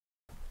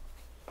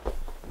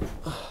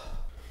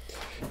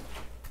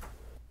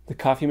The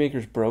coffee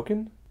maker's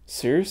broken?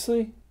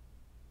 Seriously?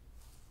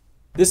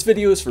 This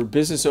video is for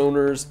business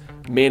owners,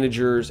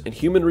 managers, and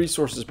human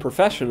resources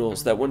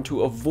professionals that want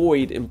to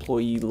avoid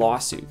employee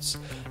lawsuits.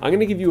 I'm going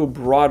to give you a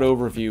broad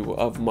overview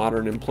of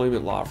modern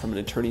employment law from an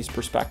attorney's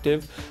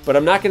perspective, but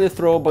I'm not going to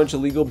throw a bunch of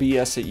legal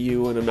BS at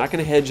you, and I'm not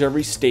going to hedge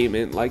every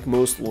statement like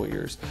most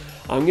lawyers.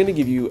 I'm going to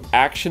give you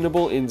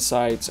actionable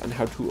insights on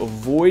how to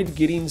avoid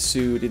getting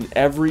sued in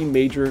every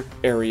major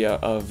area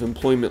of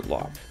employment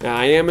law. Now,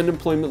 I am an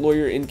employment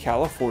lawyer in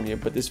California,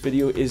 but this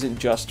video isn't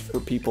just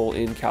for people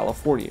in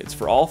California. It's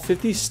for all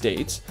 50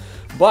 states,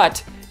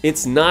 but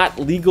it's not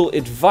legal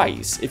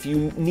advice. If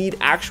you need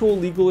actual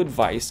legal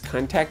advice,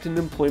 contact an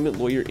employment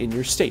lawyer in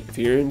your state. If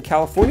you're in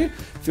California,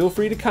 feel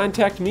free to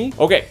contact me.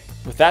 Okay,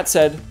 with that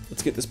said,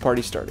 let's get this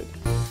party started.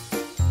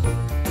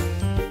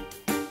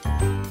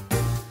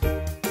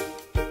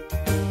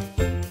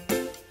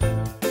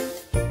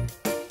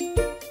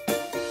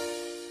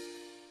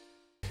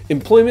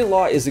 Employment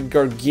law is a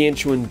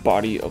gargantuan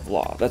body of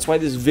law. That's why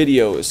this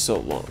video is so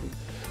long.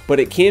 But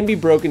it can be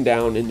broken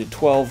down into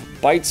 12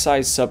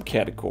 bite-sized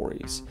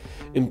subcategories: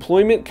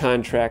 employment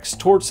contracts,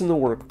 torts in the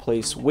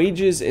workplace,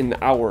 wages and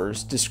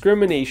hours,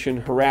 discrimination,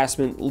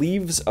 harassment,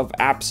 leaves of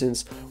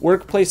absence,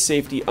 workplace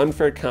safety,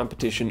 unfair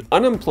competition,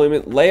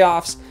 unemployment,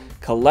 layoffs,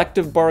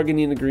 collective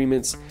bargaining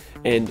agreements,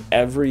 and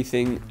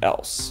everything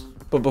else.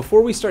 But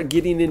before we start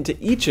getting into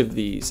each of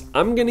these,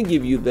 I'm going to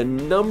give you the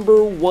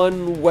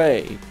 #1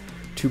 way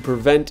to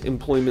prevent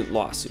employment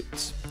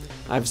lawsuits.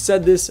 I've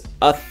said this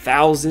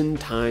 1,000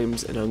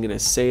 times, and I'm going to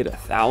say it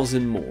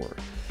 1,000 more.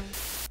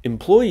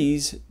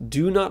 Employees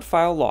do not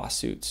file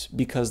lawsuits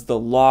because the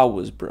law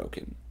was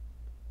broken.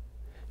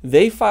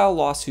 They file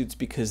lawsuits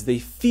because they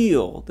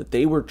feel that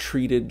they were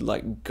treated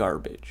like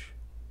garbage.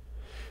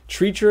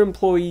 Treat your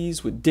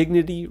employees with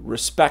dignity,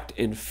 respect,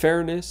 and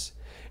fairness,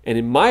 and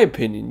in my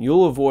opinion,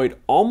 you'll avoid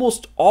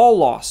almost all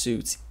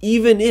lawsuits,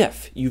 even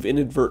if you've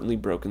inadvertently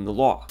broken the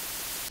law.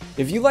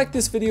 If you like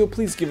this video,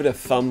 please give it a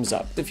thumbs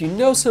up. If you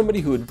know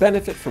somebody who would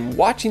benefit from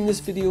watching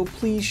this video,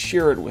 please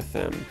share it with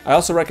them. I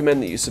also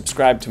recommend that you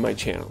subscribe to my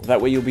channel.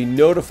 That way you'll be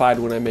notified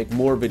when I make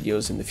more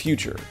videos in the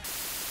future.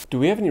 Do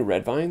we have any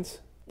red vines?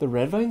 The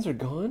red vines are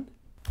gone?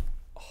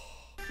 Oh.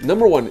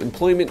 #1,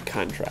 employment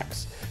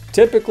contracts.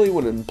 Typically,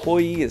 when an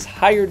employee is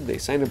hired, they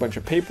sign a bunch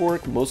of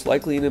paperwork, most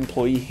likely an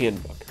employee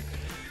handbook.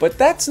 But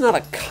that's not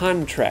a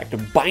contract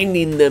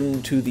binding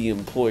them to the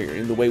employer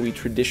in the way we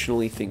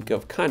traditionally think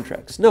of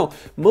contracts. No,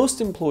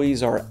 most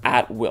employees are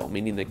at will,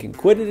 meaning they can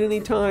quit at any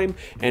time,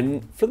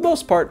 and for the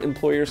most part,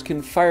 employers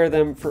can fire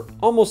them for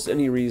almost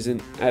any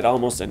reason at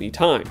almost any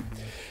time.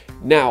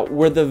 Now,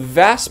 where the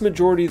vast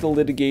majority of the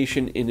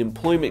litigation in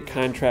employment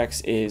contracts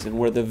is, and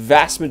where the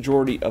vast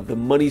majority of the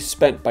money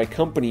spent by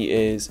company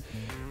is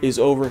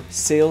over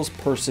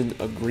salesperson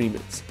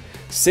agreements.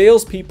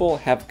 Salespeople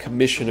have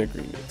commission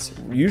agreements,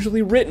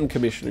 usually written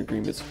commission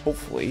agreements,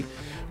 hopefully,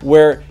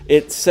 where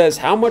it says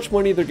how much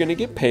money they're going to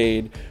get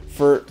paid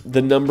for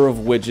the number of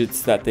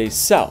widgets that they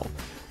sell.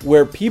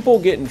 Where people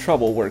get in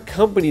trouble, where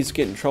companies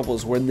get in trouble,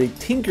 is when they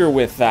tinker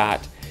with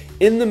that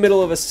in the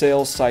middle of a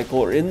sales cycle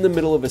or in the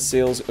middle of a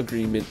sales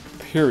agreement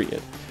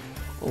period.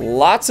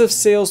 Lots of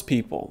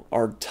salespeople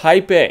are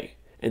type A,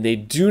 and they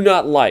do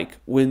not like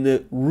when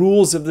the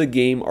rules of the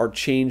game are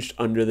changed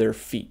under their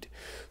feet.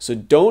 So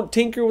don't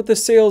tinker with the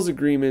sales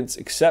agreements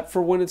except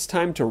for when it's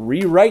time to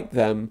rewrite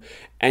them,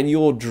 and you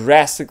will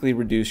drastically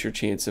reduce your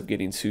chance of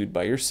getting sued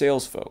by your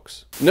sales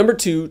folks.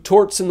 #2,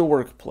 torts in the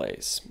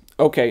workplace.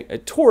 Okay, a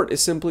tort is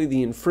simply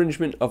the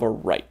infringement of a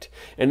right.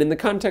 And in the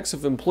context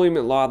of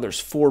employment law, there's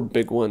 4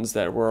 big ones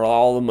that where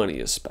all the money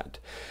is spent.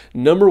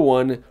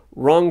 #1,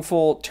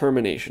 wrongful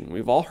termination.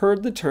 We've all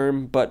heard the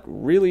term, but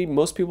really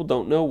most people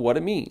don't know what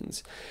it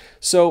means.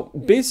 So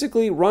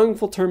basically,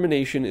 wrongful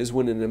termination is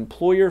when an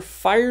employer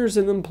fires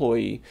an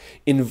employee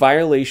in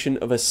violation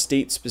of a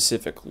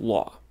state-specific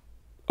law.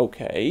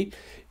 Okay,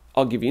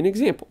 I'll give you an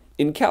example.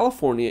 In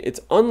California,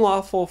 it's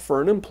unlawful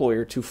for an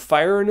employer to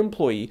fire an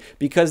employee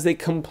because they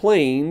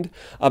complained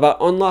about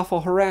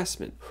unlawful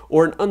harassment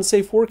or an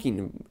unsafe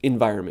working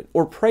environment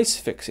or price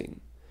fixing.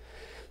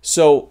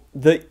 So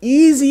the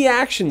easy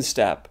action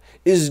step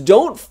is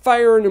don't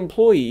fire an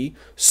employee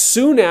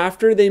soon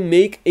after they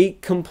make a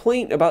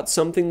complaint about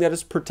something that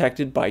is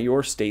protected by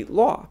your state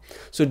law.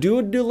 So do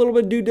a little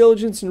bit of due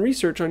diligence and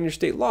research on your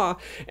state law,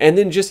 and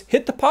then just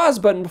hit the pause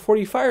button before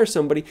you fire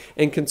somebody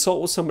and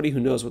consult with somebody who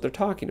knows what they're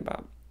talking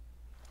about.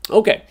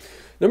 Okay,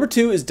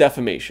 #2 is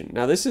defamation.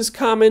 Now this is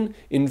common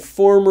in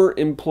former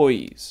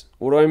employees.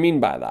 What do I mean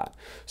by that?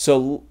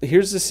 So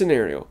here's the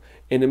scenario.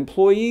 An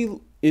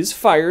employee is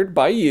fired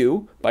by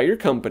you, by your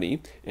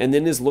company, and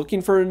then is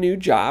looking for a new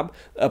job.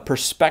 A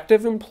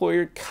prospective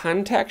employer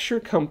contacts your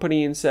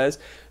company and says,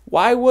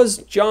 "Why was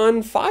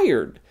John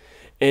fired?"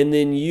 And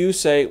then you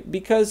say,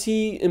 "Because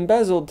he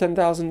embezzled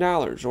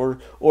 $10,000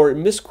 or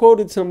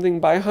misquoted something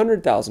by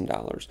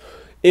 $100,000.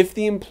 If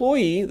the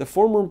employee, the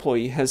former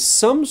employee, has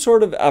some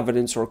sort of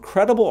evidence or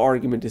credible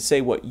argument to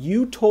say what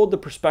you told the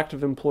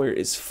prospective employer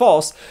is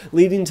false,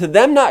 leading to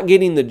them not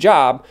getting the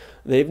job,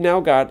 they've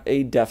now got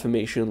a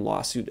defamation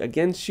lawsuit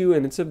against you,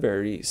 and it's a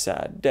very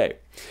sad day.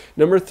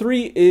 Number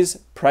 3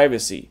 is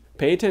privacy.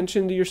 Pay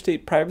attention to your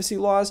state privacy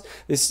laws.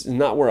 This is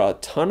not where a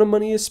ton of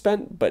money is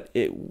spent, but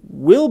it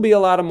will be a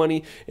lot of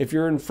money if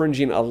you're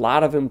infringing a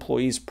lot of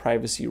employees'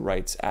 privacy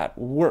rights at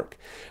work.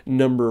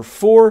 Number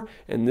 4,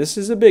 and this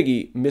is a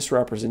biggie,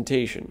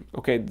 misrepresentation.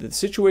 Okay, the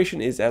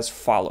situation is as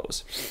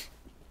follows.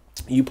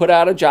 You put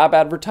out a job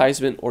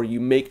advertisement or you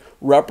make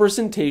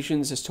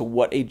representations as to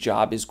what a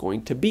job is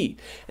going to be.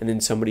 And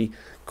then somebody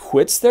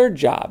quits their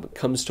job,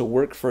 comes to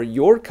work for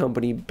your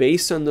company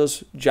based on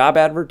those job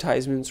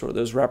advertisements or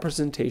those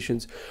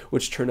representations,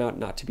 which turn out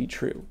not to be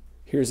true.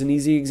 Here's an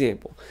easy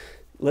example.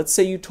 Let's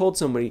say you told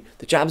somebody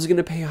the job is going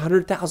to pay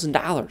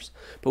 $100,000,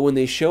 but when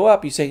they show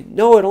up, you say,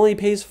 no, it only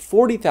pays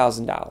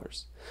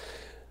 $40,000.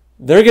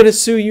 They're going to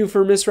sue you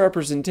for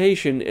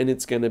misrepresentation, and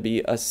it's going to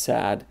be a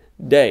sad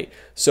day.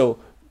 So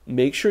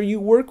make sure you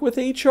work with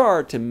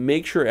HR to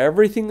make sure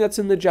everything that's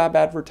in the job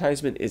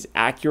advertisement is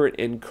accurate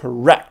and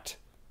correct.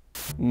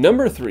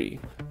 Number 3,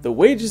 the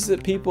wages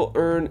that people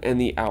earn and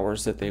the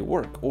hours that they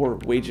work, or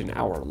wage and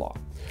hour law.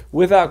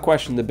 Without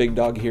question, the big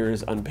dog here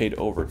is unpaid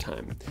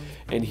overtime.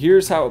 And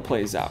here's how it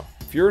plays out.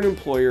 If you're an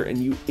employer and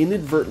you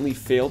inadvertently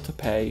fail to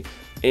pay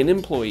an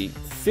employee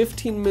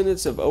 15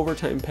 minutes of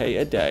overtime pay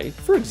a day,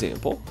 for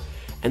example,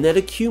 and that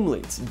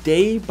accumulates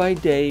day by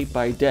day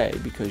by day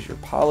because your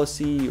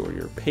policy or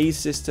your pay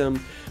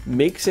system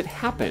makes it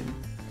happen,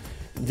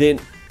 then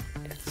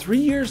 3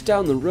 years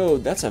down the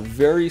road, that's a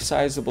very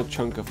sizable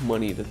chunk of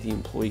money that the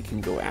employee can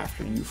go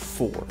after you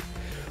for.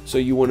 So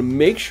you want to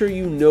make sure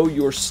you know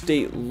your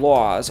state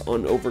laws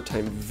on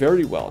overtime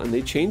very well, and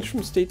they change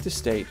from state to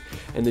state,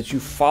 and that you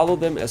follow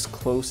them as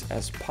close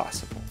as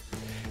possible.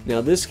 Now,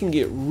 this can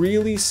get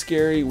really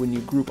scary when you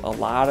group a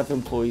lot of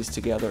employees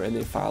together and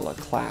they file a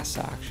class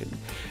action.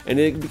 And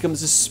it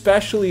becomes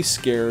especially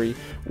scary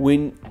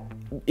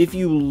if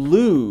you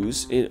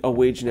lose in a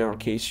wage and hour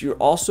case, you're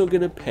also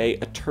going to pay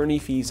attorney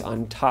fees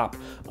on top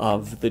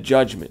of the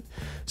judgment.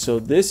 So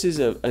this is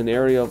an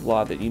area of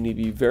law that you need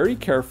to be very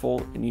careful,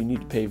 and you need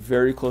to pay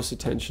very close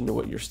attention to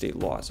what your state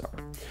laws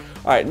are.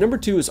 All right, number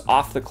 2 is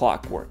off the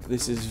clock work.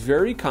 This is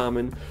very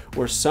common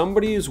where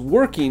somebody is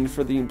working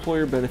for the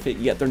employer benefit,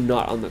 yet they're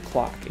not on the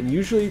clock. And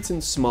usually it's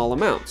in small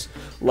amounts,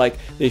 like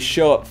they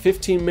show up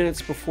 15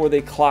 minutes before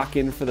they clock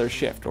in for their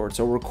shift, or it's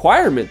a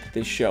requirement that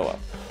they show up,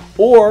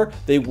 or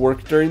they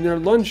work during their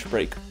lunch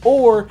break,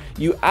 or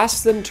you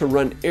ask them to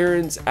run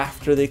errands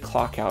after they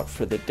clock out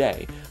for the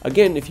day.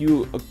 Again, if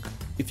you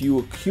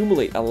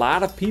accumulate a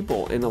lot of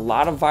people and a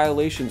lot of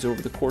violations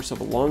over the course of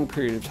a long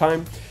period of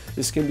time,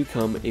 this can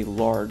become a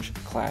large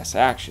class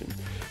action.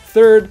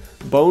 Third,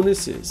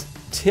 bonuses,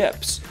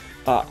 tips,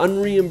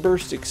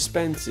 unreimbursed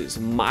expenses,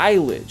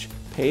 mileage.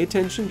 Pay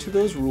attention to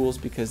those rules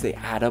because they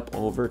add up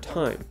over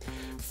time.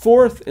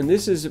 Fourth, and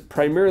this is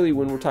primarily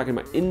when we're talking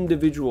about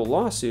individual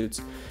lawsuits,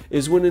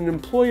 is when an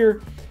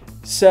employer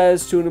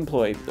says to an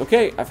employee,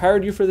 okay, I've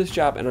hired you for this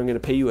job and I'm going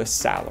to pay you a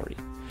salary.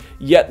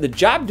 Yet the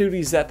job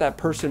duties that that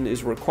person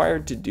is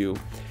required to do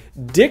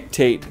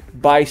dictate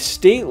by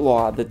state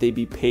law that they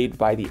be paid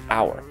by the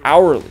hour,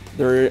 hourly.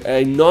 They're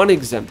a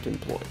non-exempt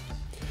employee.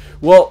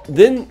 Well,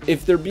 then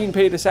if they're being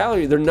paid a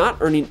salary, they're not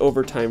earning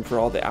overtime for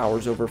all the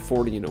hours over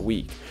 40 in a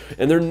week.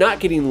 And they're not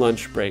getting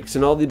lunch breaks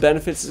and all the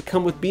benefits that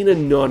come with being a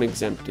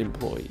non-exempt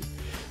employee.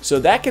 So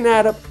that can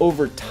add up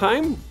over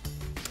time,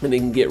 and it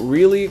can get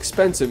really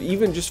expensive,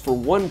 even just for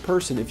one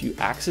person, if you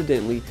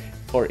accidentally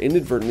or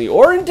inadvertently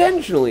or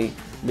intentionally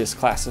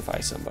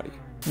misclassify somebody.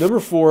 Number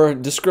 4,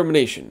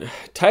 discrimination.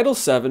 Title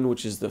VII,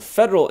 which is the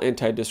federal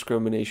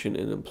anti-discrimination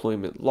in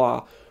employment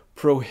law,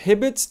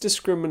 prohibits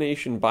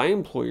discrimination by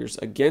employers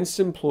against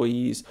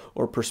employees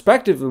or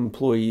prospective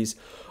employees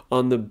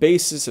on the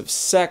basis of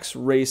sex,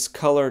 race,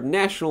 color,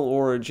 national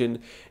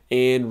origin,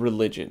 and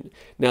religion.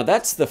 Now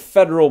that's the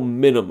federal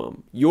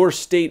minimum. Your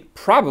state,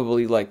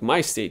 probably like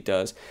my state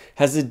does,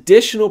 has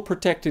additional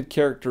protected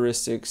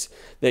characteristics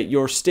that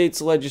your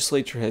state's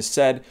legislature has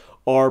said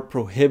are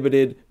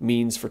prohibited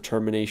means for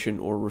termination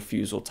or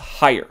refusal to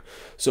hire.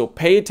 So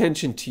pay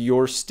attention to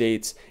your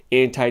state's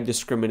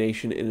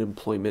anti-discrimination in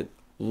employment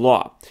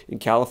law. In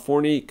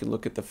California, you can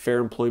look at the Fair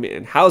Employment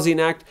and Housing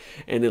Act,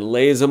 and it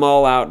lays them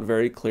all out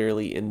very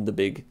clearly in the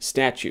big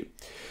statute.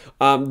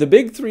 The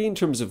big 3 in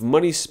terms of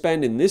money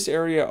spent in this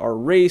area are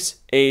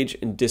race, age,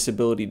 and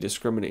disability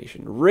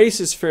discrimination. Race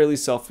is fairly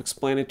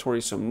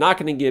self-explanatory, so I'm not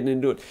going to get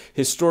into it.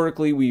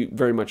 Historically, we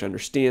very much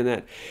understand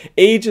that.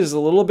 Age is a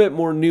little bit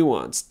more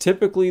nuanced.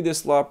 Typically,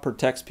 this law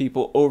protects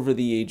people over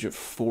the age of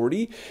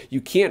 40. You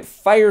can't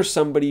fire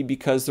somebody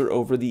because they're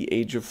over the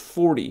age of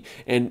 40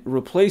 and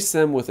replace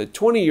them with a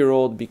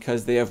 20-year-old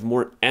because they have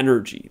more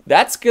energy.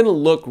 That's going to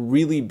look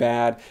really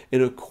bad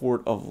in a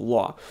court of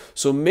law.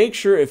 So make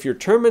sure if you're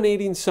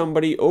terminating somebody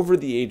somebody over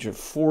the age of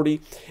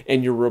 40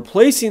 and you're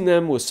replacing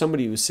them with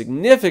somebody who's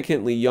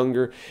significantly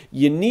younger,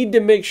 you need to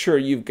make sure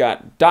you've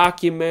got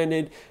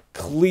documented,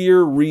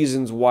 clear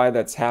reasons why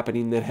that's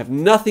happening that have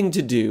nothing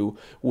to do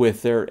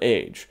with their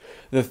age.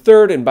 The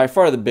third, and by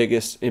far the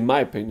biggest, in my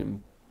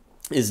opinion,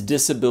 is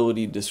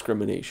disability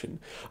discrimination.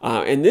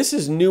 And this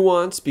is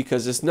nuanced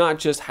because it's not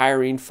just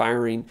hiring,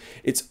 firing,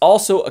 it's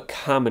also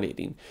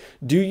accommodating.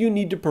 Do you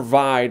need to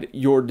provide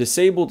your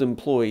disabled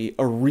employee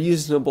a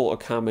reasonable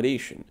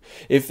accommodation?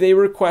 If they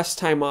request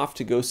time off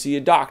to go see a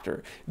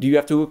doctor, do you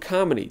have to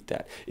accommodate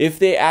that? If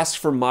they ask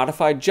for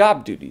modified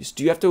job duties,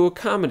 do you have to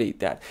accommodate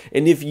that?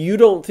 And if you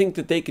don't think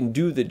that they can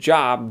do the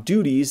job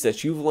duties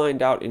that you've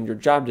lined out in your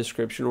job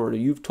description, or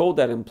you've told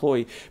that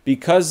employee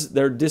because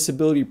their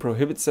disability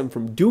prohibits them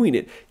from doing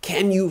it,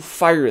 can you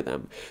fire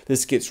them?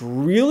 This gets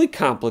really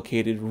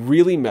complicated,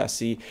 really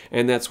messy,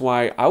 and that's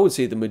why I would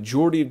say the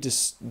majority of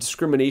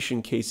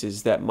discrimination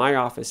cases that my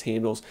office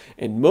handles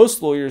and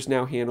most lawyers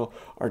now handle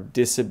are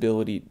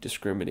disability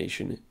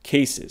discrimination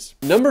cases.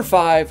 Number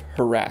 5,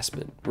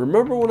 harassment.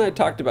 Remember when I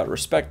talked about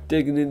respect,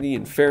 dignity,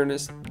 and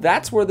fairness?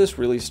 That's where this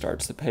really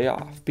starts to pay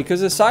off.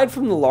 Because aside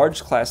from the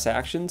large class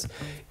actions,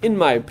 in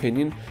my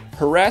opinion,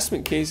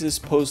 harassment cases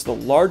pose the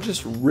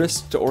largest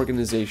risk to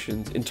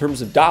organizations in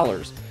terms of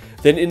dollars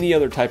than any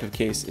other type of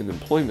case in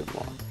employment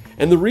law.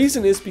 And the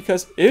reason is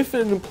because if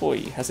an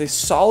employee has a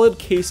solid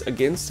case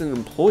against an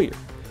employer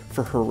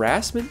for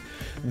harassment,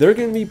 they're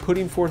going to be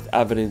putting forth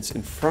evidence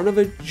in front of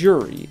a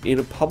jury in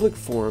a public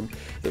forum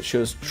that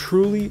shows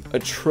truly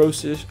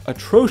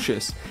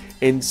atrocious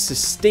and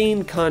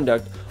sustained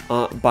conduct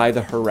by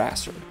the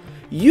harasser.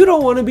 You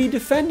don't want to be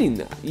defending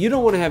that. You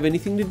don't want to have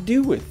anything to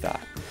do with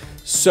that.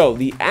 So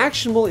the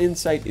actionable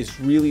insight is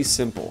really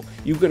simple.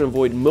 You can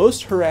avoid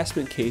most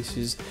harassment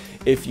cases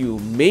if you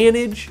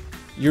manage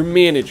your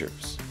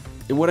managers.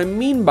 And what I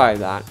mean by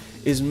that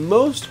is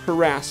most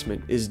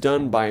harassment is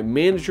done by a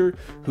manager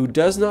who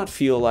does not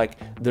feel like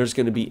there's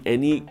going to be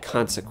any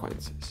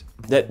consequences,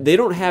 that they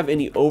don't have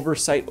any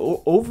oversight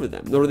over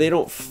them, or they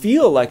don't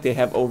feel like they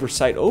have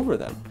oversight over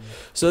them.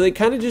 So they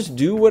kind of just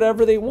do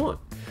whatever they want.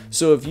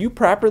 So if you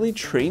properly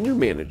train your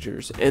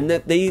managers and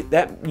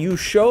that you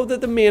show that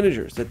the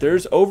managers, that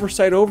there's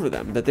oversight over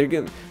them, that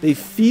they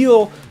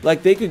feel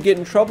like they could get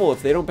in trouble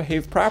if they don't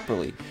behave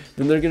properly,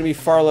 then they're going to be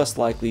far less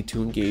likely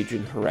to engage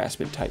in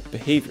harassment type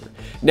behavior.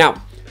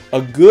 Now,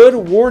 a good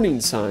warning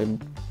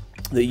sign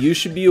that you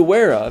should be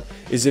aware of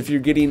is if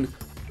you're getting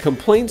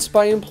complaints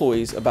by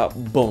employees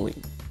about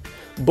bullying.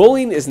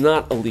 Bullying is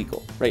not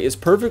illegal, right? It's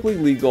perfectly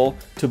legal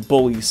to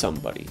bully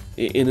somebody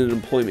in an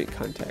employment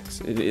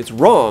context. It's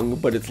wrong,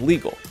 but it's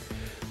legal.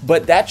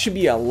 But that should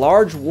be a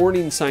large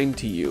warning sign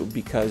to you,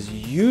 because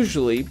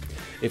usually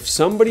if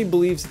somebody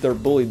believes they're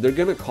bullied, they're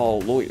going to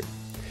call a lawyer.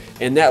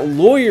 And that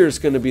lawyer is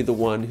going to be the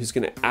one who's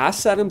going to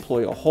ask that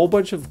employee a whole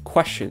bunch of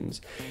questions.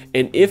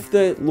 And if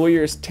the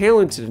lawyer is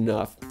talented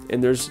enough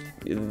and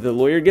the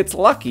lawyer gets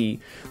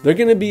lucky, they're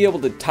going to be able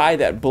to tie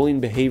that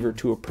bullying behavior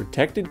to a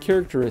protected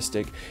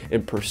characteristic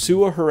and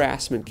pursue a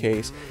harassment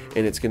case,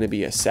 and it's going to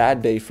be a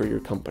sad day for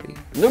your company.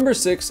 Number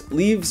 6,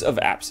 leaves of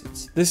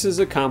absence. This is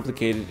a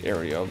complicated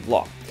area of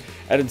law.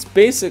 At its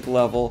basic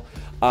level,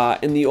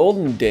 in the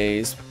olden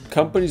days,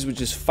 companies would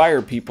just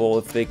fire people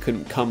if they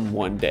couldn't come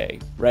one day,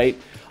 right?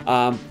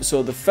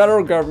 So the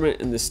federal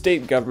government and the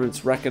state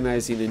governments,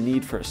 recognizing a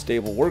need for a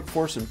stable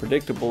workforce and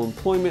predictable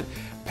employment,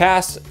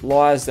 passed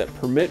laws that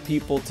permit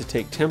people to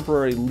take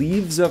temporary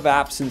leaves of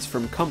absence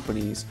from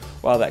companies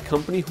while that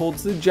company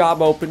holds the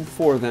job open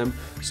for them,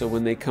 so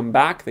when they come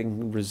back they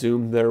can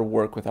resume their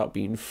work without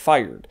being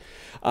fired.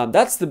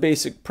 That's the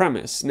basic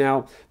premise.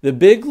 Now, the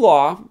big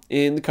law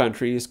in the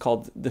country is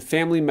called the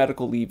Family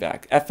Medical Leave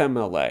Act,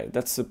 FMLA.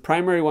 That's the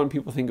primary one.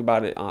 People think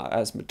about it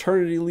as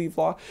maternity leave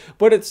law,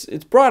 but it's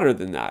broader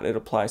than that. It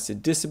applies to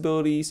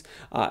disabilities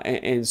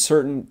and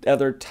certain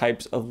other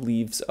types of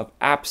leaves of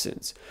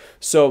absence.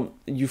 So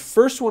you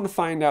first want to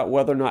find out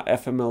whether or not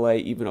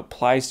FMLA even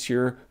applies to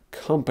your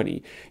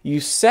company.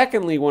 You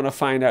secondly want to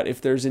find out if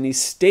there's any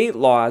state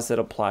laws that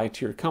apply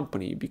to your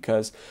company,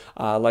 because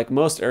like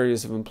most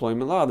areas of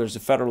employment law, there's a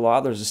federal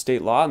law, there's a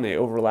state law, and they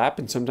overlap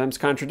and sometimes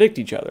contradict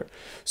each other.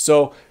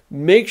 So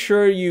make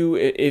sure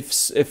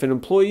if an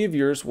employee of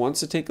yours wants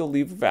to take a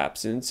leave of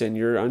absence and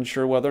you're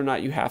unsure whether or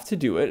not you have to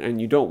do it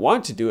and you don't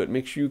want to do it,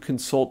 make sure you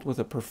consult with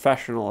a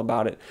professional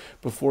about it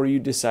before you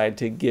decide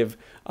to give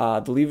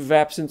the leave of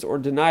absence or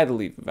deny the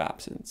leave of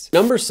absence.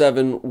 Number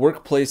 7,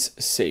 workplace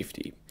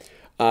safety.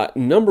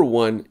 Number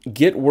 1,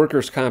 get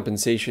workers'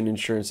 compensation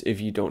insurance if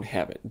you don't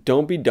have it.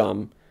 Don't be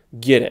dumb,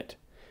 get it.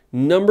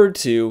 Number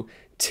 2,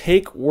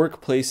 take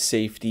workplace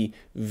safety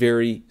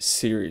very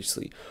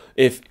seriously.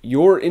 If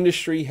your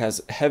industry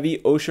has heavy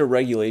OSHA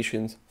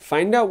regulations,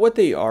 find out what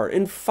they are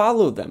and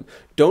follow them.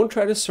 Don't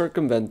try to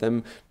circumvent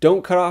them.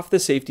 Don't cut off the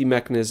safety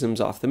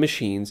mechanisms off the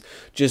machines.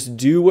 Just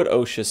do what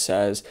OSHA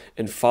says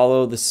and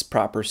follow the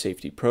proper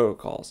safety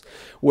protocols.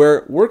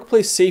 Where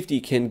workplace safety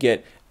can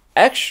get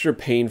Extra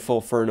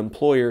painful for an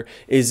employer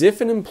is if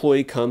an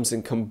employee comes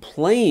and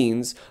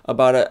complains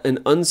about an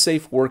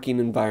unsafe working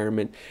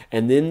environment,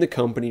 and then the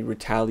company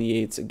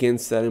retaliates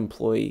against that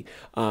employee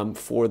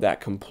for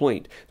that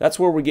complaint. That's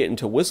where we get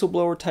into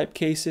whistleblower type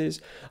cases.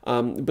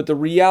 But the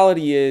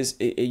reality is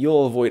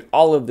you'll avoid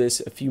all of this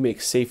if you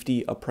make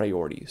safety a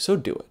priority. So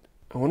do it.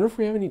 I wonder if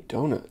we have any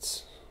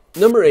donuts.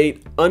 Number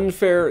 8,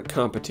 unfair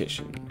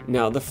competition.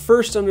 Now, the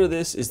first under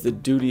this is the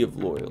duty of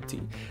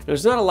loyalty.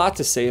 There's not a lot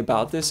to say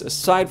about this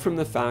aside from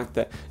the fact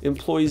that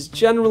employees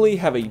generally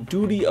have a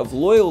duty of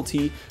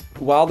loyalty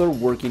while they're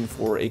working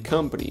for a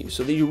company.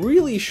 So they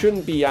really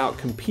shouldn't be out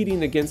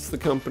competing against the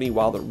company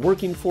while they're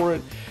working for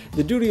it.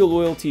 The duty of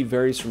loyalty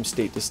varies from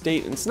state to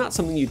state, and it's not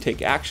something you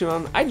take action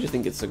on. I just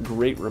think it's a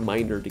great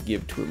reminder to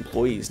give to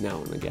employees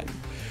now and again.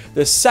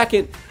 The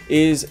second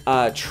is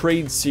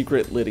trade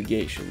secret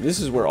litigation. This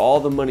is where all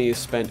the money is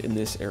spent in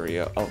this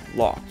area of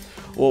law.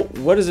 Well,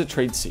 what is a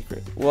trade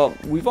secret? Well,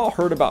 we've all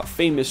heard about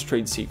famous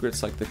trade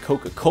secrets like the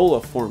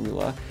Coca-Cola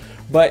formula,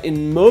 but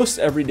in most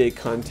everyday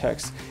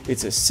contexts,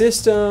 it's a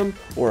system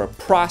or a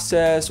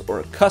process or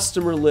a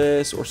customer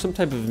list or some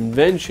type of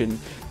invention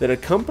that a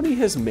company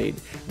has made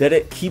that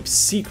it keeps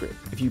secret.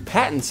 If you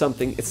patent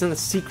something, it's not a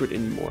secret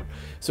anymore.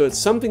 So it's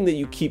something that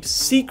you keep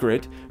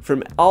secret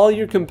from all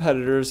your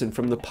competitors and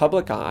from the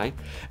public eye.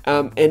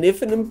 And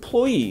if an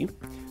employee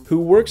who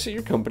works at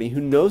your company,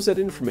 who knows that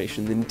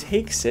information, then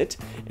takes it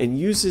and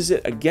uses it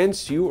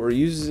against you or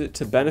uses it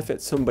to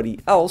benefit somebody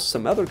else,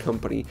 some other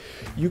company,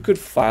 you could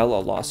file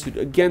a lawsuit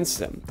against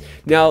them.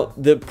 Now,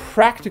 the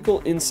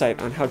practical insight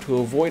on how to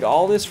avoid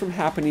all this from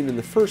happening in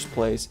the first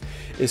place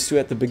is to,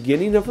 at the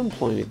beginning of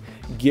employment,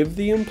 give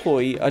the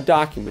employee a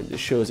document that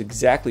shows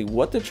exactly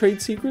what the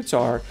trade secrets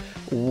are,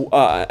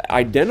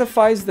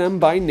 identifies them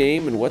by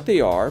name and what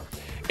they are,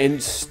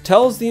 and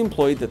tells the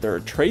employee that they're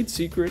a trade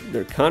secret,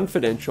 they're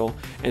confidential,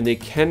 and they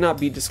cannot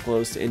be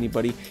disclosed to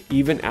anybody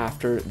even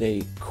after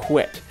they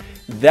quit.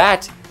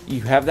 That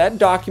you have that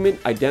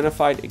document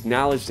identified,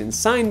 acknowledged, and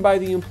signed by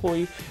the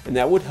employee, and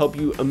that would help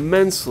you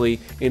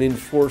immensely in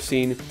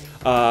enforcing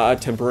a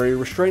temporary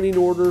restraining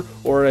order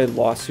or a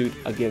lawsuit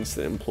against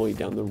the employee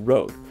down the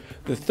road.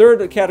 The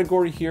third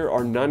category here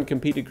are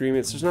non-compete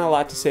agreements. There's not a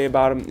lot to say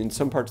about them. In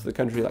some parts of the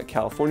country like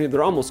California,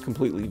 they're almost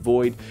completely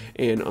void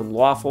and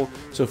unlawful.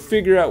 So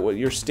figure out what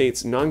your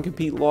state's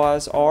non-compete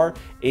laws are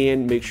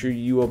and make sure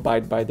you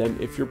abide by them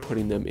if you're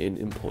putting them in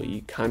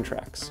employee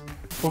contracts.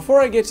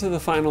 Before I get to the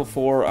final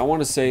 4, I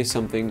want to say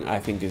something I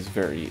think is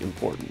very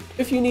important.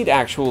 If you need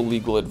actual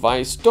legal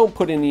advice, don't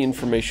put any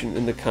information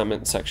in the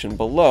comment section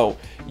below.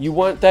 You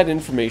want that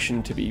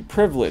information to be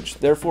privileged.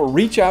 Therefore,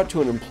 reach out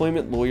to an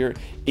employment lawyer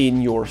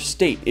in your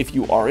state. If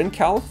you are in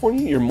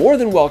California, you're more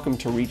than welcome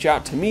to reach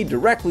out to me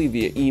directly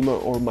via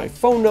email or my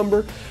phone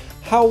number.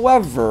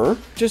 However,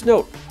 just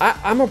note,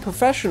 I'm a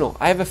professional.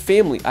 I have a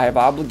family. I have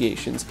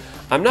obligations.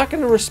 I'm not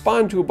going to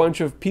respond to a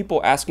bunch of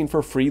people asking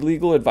for free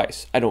legal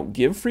advice. I don't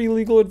give free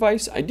legal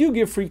advice. I do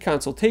give free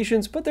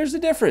consultations, but there's a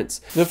difference.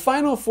 The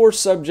final 4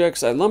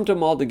 subjects, I lumped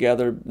them all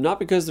together, not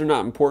because they're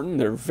not important,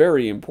 they're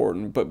very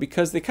important, but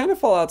because they kind of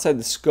fall outside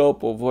the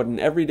scope of what an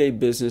everyday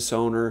business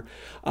owner,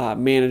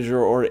 manager,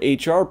 or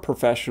HR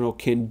professional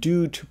can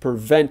do to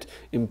prevent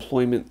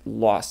employment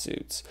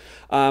lawsuits.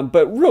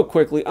 But real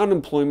quickly,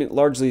 unemployment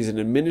largely is an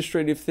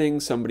administrative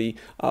thing. Somebody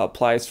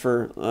applies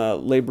for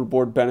labor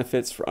board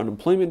benefits for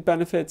unemployment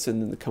benefits,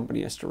 and then the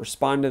company has to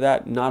respond to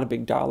that. Not a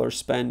big dollar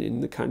spend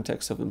in the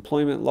context of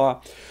employment law.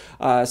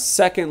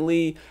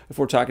 Secondly, if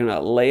we're talking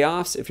about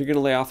layoffs, if you're going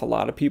to lay off a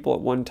lot of people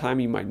at one time,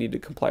 you might need to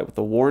comply with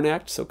the WARN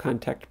Act, so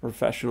contact a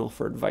professional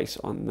for advice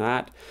on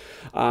that.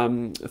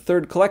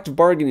 Third, collective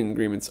bargaining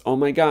agreements. Oh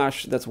my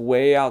gosh, that's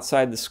way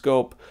outside the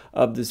scope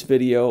of this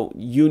video.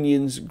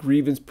 Unions,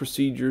 grievance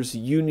procedures,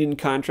 union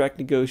contract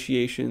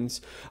negotiations,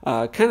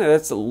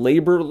 that's the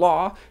labor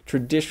law,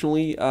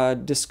 traditionally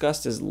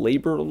discussed as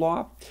labor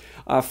law.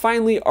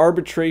 Finally,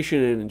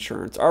 arbitration and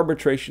insurance.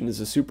 Arbitration is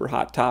a super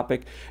hot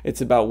topic.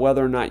 It's about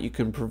whether or not you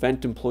can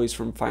prevent employees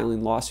from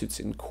filing lawsuits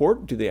in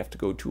court. Do they have to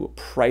go to a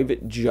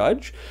private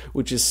judge,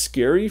 which is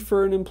scary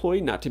for an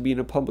employee not to be in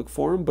a public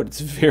forum, but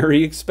it's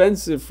very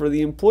expensive for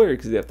the employer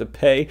because they have to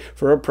pay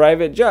for a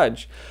private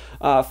judge.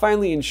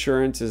 Finally,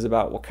 insurance is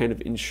about what kind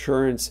of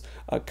insurance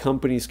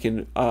companies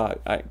can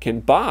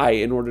buy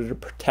in order to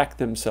protect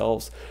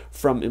themselves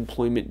from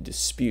employment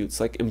disputes,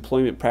 like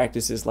employment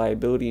practices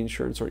liability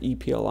insurance or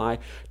EPLI,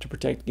 to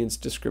protect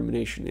against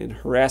discrimination and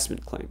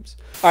harassment claims.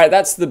 All right,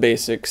 that's the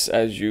basics.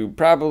 As you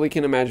probably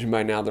can imagine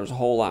by now, there's a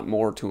whole lot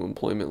more to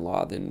employment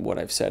law than what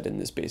I've said in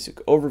this basic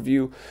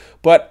overview,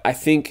 but I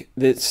think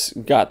this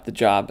got the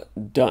job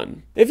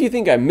done. If you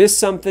think I missed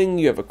something,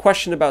 you have a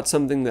question about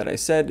something that I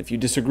said, if you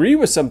disagree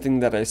with something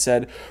that I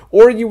said,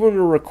 or you want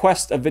to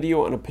request a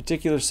video on a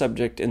particular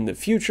subject in the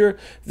future,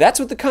 that's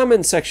what the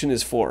comment section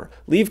is for.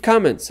 Leave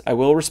comments. I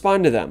will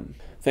respond to them.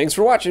 Thanks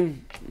for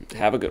watching.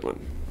 Have a good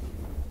one.